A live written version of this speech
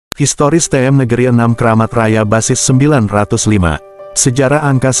Historis TM Negeri 6 Kramat Raya basis 905. Sejarah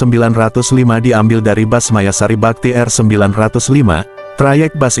angka 905 diambil dari bus Mayasari Bakti R905.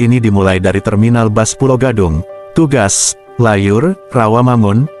 Trayek bus ini dimulai dari Terminal Bus Pulau Gadung, Tugas, Layur,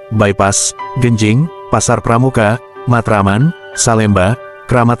 Rawamangun, Bypass, Genjing, Pasar Pramuka, Matraman, Salemba,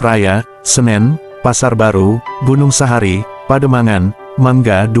 Kramat Raya, Senen, Pasar Baru, Gunung Sahari, Pademangan,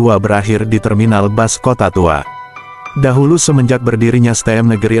 Mangga 2 berakhir di Terminal Bus Kota Tua. Dahulu semenjak berdirinya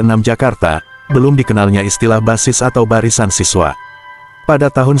STM Negeri 6 Jakarta, belum dikenalnya istilah basis atau barisan siswa.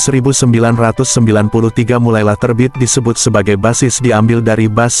 Pada tahun 1993 mulailah terbit disebut sebagai basis diambil dari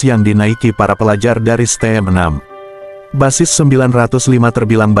bus yang dinaiki para pelajar dari STM 6. Basis 905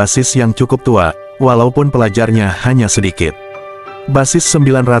 terbilang basis yang cukup tua, walaupun pelajarnya hanya sedikit. Basis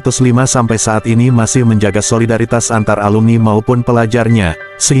 905 sampai saat ini masih menjaga solidaritas antar alumni maupun pelajarnya,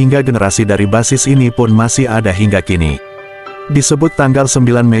 sehingga generasi dari basis ini pun masih ada hingga kini. Disebut tanggal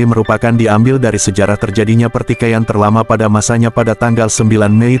 9 Mei merupakan diambil dari sejarah terjadinya pertikaian terlama pada masanya pada tanggal 9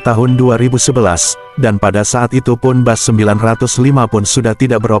 Mei tahun 2011, dan pada saat itu pun bus 905 pun sudah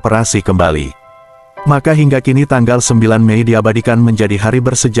tidak beroperasi kembali. Maka hingga kini tanggal 9 Mei diabadikan menjadi hari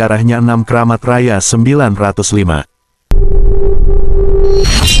bersejarahnya 6 Kramat Raya 905.